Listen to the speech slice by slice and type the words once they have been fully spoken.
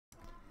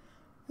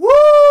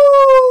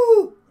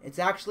It's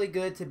actually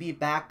good to be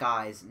back,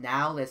 guys.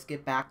 Now let's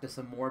get back to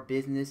some more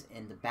business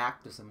and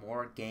back to some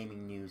more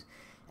gaming news.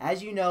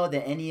 As you know,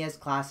 the NES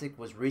Classic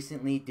was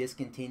recently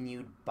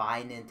discontinued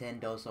by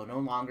Nintendo, so no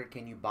longer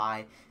can you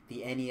buy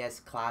the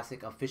NES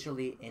Classic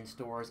officially in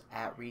stores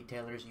at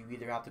retailers. You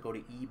either have to go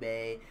to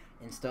eBay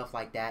and stuff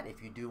like that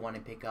if you do want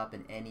to pick up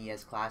an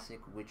NES Classic,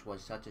 which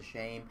was such a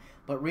shame.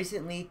 But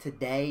recently,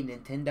 today,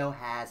 Nintendo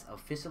has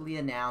officially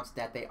announced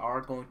that they are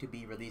going to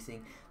be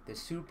releasing the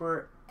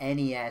Super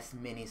NES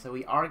Mini. So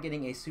we are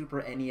getting a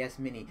Super NES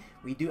Mini.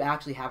 We do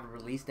actually have a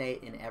release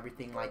date and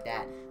everything like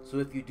that. So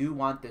if you do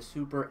want the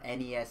Super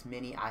NES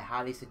Mini, I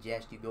highly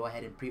suggest you go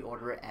ahead and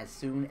pre-order it as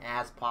soon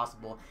as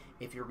possible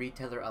if your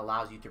retailer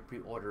allows you to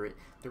pre-order it.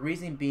 The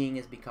reason being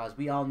is because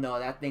we all know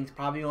that thing's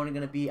probably only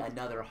going to be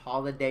another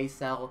holiday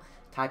sale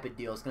type of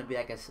deal. It's going to be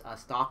like a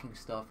stocking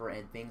stuffer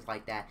and things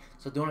like that.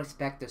 So don't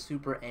expect the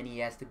Super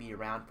NES to be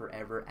around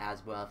forever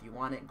as well. If you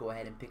want it, go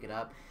ahead and pick it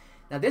up.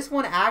 Now this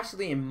one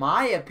actually, in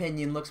my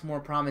opinion, looks more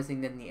promising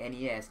than the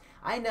NES.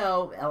 I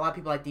know a lot of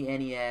people like the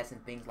NES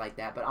and things like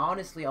that, but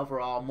honestly,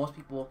 overall, most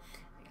people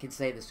can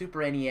say the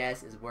Super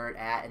NES is where it's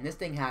at, and this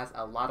thing has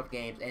a lot of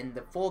games, and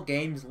the full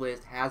games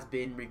list has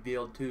been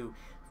revealed too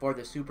for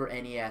the Super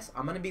NES.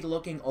 I'm going to be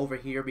looking over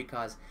here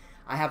because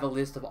I have a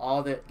list of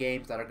all the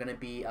games that are going to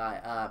be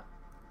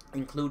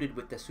included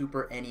with the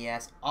Super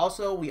NES.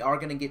 Also, we are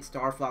going to get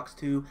Star Fox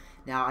 2.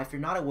 Now, if you're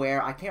not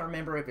aware, I can't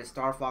remember if it's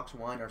Star Fox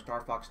 1 or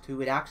Star Fox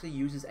 2. It actually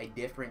uses a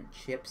different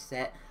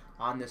chipset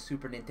on the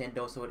Super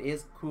Nintendo, so it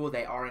is cool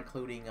they are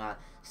including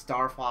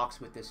Star Fox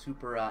with the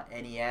Super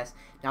NES.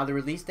 Now, the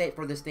release date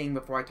for this thing,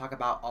 before I talk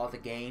about all the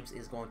games,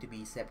 is going to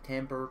be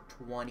September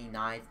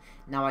 29th.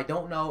 Now, I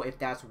don't know if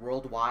that's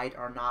worldwide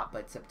or not,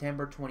 but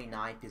September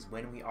 29th is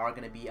when we are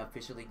going to be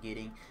officially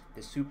getting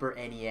the Super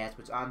NES,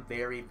 which I'm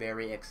very,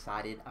 very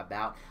excited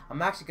about.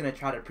 I'm actually going to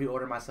try to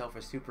pre-order myself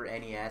a Super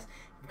NES,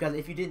 because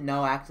if you didn't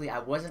know, actually, I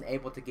wasn't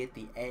able to get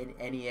the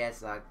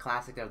NES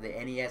Classic of the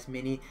NES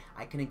Mini.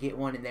 I couldn't get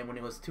one, and then when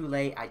it was too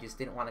late, I just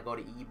didn't want to go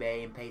to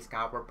eBay and pay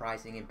scalper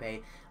pricing and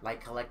pay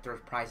like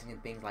collector's pricing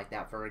and things like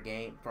that for a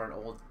game, for an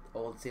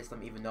old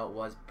system, even though it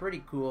was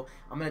pretty cool.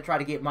 I'm going to try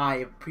to get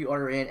my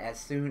pre-order in as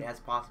soon as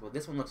possible.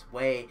 This one looks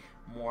way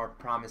more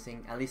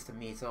promising, at least to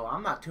me, so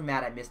I'm not too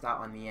mad I missed out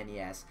on the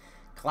NES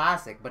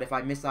Classic, but if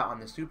I miss out on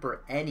the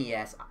Super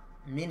NES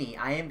Mini,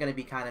 I am going to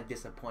be kind of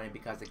disappointed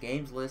because the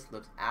games list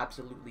looks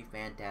absolutely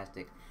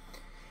fantastic.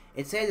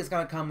 It says it's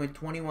going to come with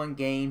 21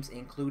 games,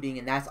 including,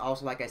 and that's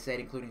also, like I said,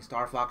 including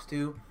Star Fox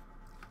 2.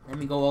 Let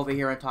me go over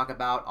here and talk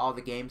about all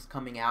the games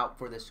coming out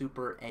for the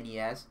Super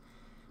NES.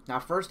 Now,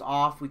 first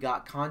off, we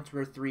got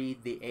Contra 3,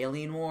 The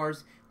Alien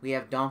Wars. We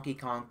have Donkey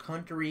Kong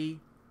Country,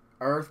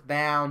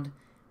 Earthbound,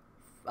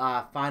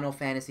 Final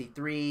Fantasy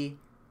 3,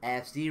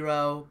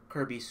 F-Zero,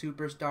 Kirby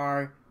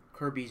Superstar,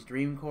 Kirby's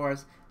Dream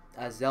Course,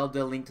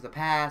 Zelda Link to the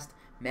Past,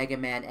 Mega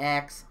Man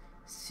X,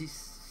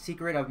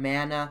 Secret of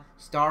Mana,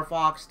 Star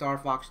Fox, Star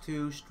Fox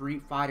 2,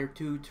 Street Fighter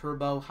 2,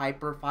 Turbo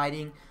Hyper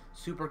Fighting,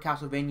 Super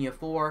Castlevania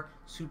 4,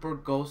 Super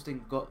Ghost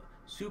and Ghost,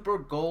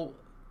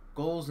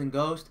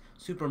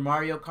 Super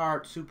Mario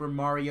Kart, Super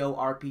Mario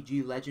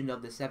RPG Legend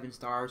of the Seven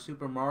Stars,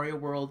 Super Mario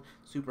World,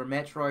 Super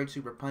Metroid,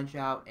 Super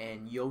Punch-Out,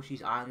 and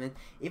Yoshi's Island.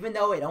 Even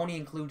though it only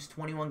includes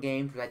 21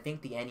 games, but I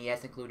think the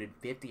NES included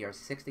 50 or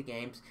 60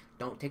 games.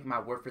 Don't take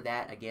my word for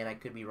that. Again, I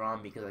could be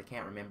wrong because I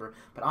can't remember.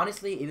 But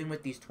honestly, even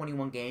with these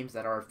 21 games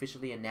that are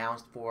officially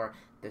announced for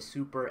the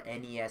Super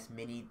NES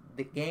Mini,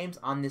 the games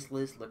on this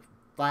list look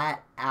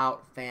flat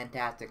out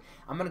fantastic.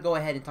 I'm going to go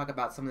ahead and talk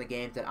about some of the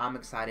games that I'm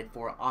excited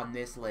for on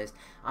this list.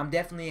 I'm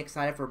definitely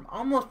excited for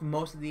almost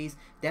most of these.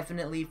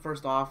 Definitely,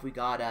 first off, we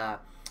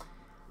got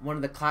one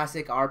of the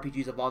classic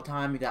RPGs of all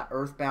time. We got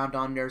Earthbound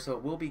on there, so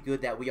it will be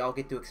good that we all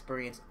get to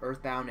experience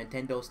Earthbound.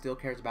 Nintendo still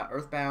cares about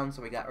Earthbound,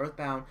 so we got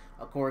Earthbound.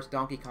 Of course,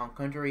 Donkey Kong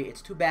Country.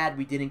 It's too bad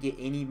we didn't get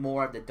any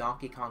more of the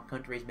Donkey Kong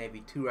Countries,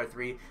 maybe 2 or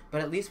 3,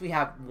 but at least we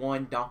have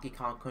one Donkey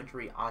Kong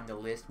Country on the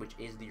list, which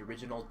is the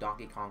original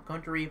Donkey Kong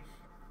Country.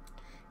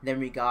 Then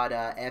we got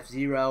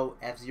F-Zero.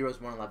 F-Zero is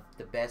one of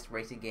the best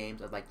racing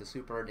games of like the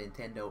Super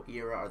Nintendo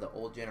era or the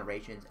old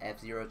generations.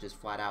 F-Zero is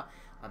just flat out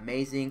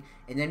amazing.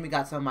 And then we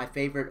got some of my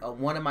favorite,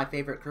 one of my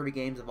favorite Kirby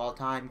games of all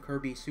time,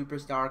 Kirby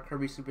Superstar.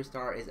 Kirby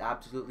Superstar is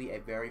absolutely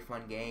a very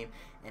fun game,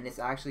 and it's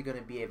actually going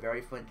to be a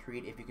very fun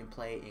treat if you can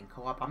play in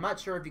co-op. I'm not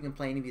sure if you can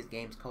play any of these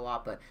games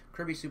co-op, but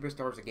Kirby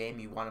Superstar is a game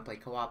you want to play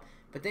co-op.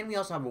 But then we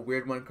also have a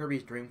weird one,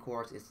 Kirby's Dream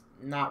Course. It's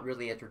not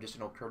really a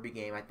traditional Kirby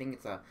game. I think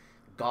it's a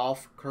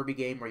golf Kirby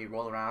game where you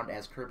roll around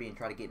as Kirby and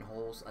try to get in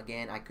holes.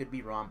 Again, I could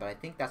be wrong, but I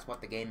think that's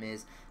what the game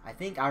is. I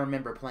think I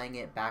remember playing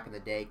it back in the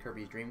day,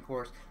 Kirby's Dream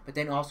Course. But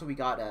then also we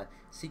got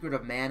Secret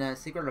of Mana.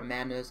 Secret of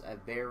Mana is a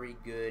very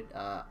good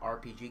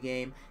RPG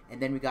game.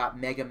 And then we got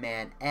Mega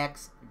Man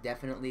X,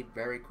 definitely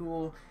very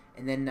cool.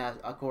 And then,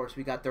 of course,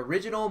 we got the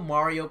original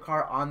Mario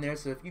Kart on there.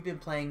 So if you've been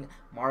playing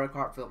Mario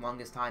Kart for the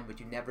longest time, but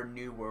you never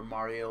knew where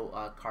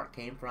Mario Kart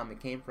came from, it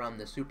came from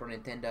the Super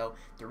Nintendo.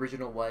 The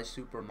original was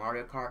Super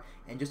Mario Kart.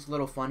 And just a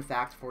little fun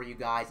fact for you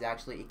guys,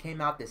 actually, it came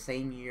out the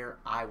same year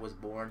I was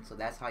born. So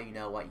that's how you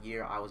know what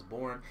year I was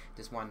born.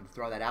 Just wanted to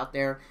throw that out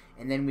there.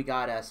 And then we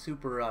got a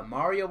Super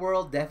Mario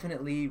World,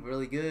 definitely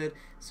really good.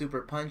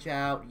 Super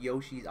Punch-Out,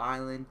 Yoshi's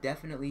Island,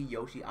 definitely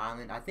Yoshi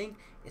Island. I think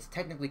it's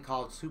technically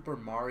called Super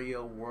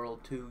Mario World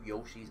 2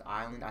 Yoshi's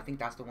Island. I think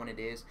that's the one it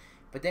is.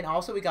 But then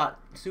also we got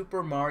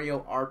Super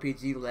Mario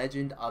RPG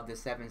Legend of the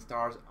 7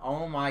 Stars.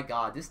 Oh my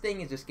god, this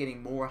thing is just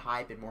getting more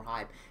hype and more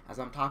hype as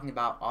I'm talking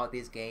about all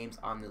these games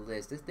on the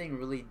list. This thing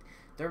really,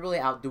 they're really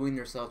outdoing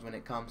themselves when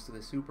it comes to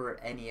the Super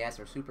NES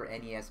or Super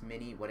NES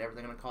Mini, whatever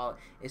they're going to call it.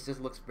 It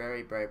just looks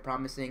very, very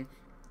promising.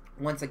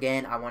 Once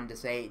again, I wanted to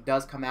say it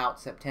does come out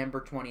September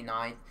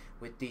 29th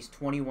with these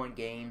 21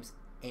 games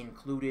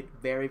included.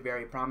 Very,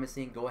 very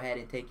promising. Go ahead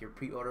and take your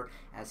pre-order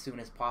as soon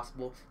as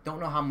possible. Don't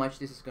know how much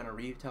this is going to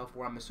retail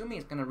for. I'm assuming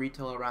it's going to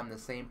retail around the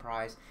same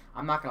price.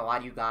 I'm not going to lie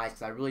to you guys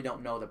because I really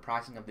don't know the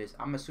pricing of this.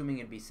 I'm assuming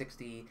it'd be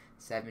 60,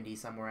 70,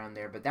 somewhere around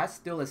there. But that's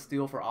still a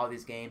steal for all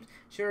these games.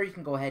 Sure, you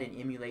can go ahead and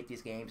emulate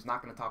these games.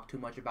 Not going to talk too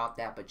much about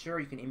that. But sure,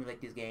 you can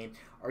emulate these games.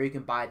 Or you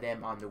can buy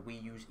them on the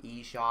Wii U's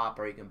eShop.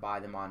 Or you can buy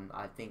them on,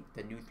 I think,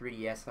 the new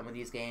 3DS, some of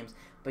these games.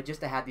 But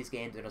just to have these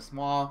games in a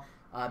small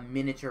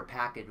miniature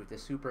package with the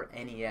Super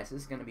NES.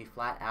 This is going to be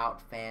flat out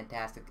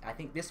fantastic. I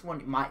think this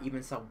one might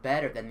even sell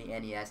better than the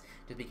NES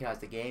just because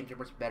the games are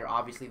much better.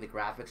 Obviously, the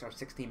graphics are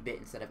 16-bit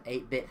instead of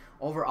 8-bit.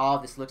 Overall,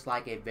 this looks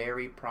like a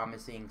very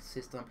promising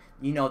system.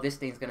 You know this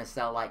thing's going to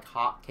sell like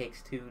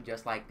hotcakes too,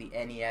 just like the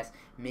NES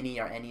Mini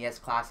or NES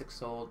Classic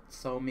sold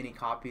so many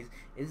copies.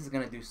 This is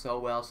going to do so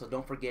well, so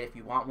don't forget, if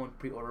you want one,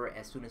 pre-order it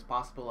as soon as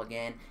possible.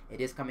 Again, it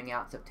is coming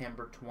out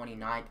September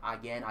 29th.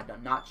 Again,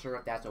 I'm not sure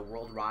if that's a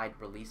worldwide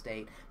release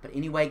date, but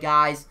anyway,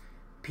 guys,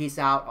 peace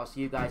out. I'll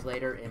see you guys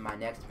later in my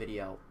next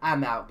video.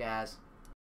 I'm out, guys.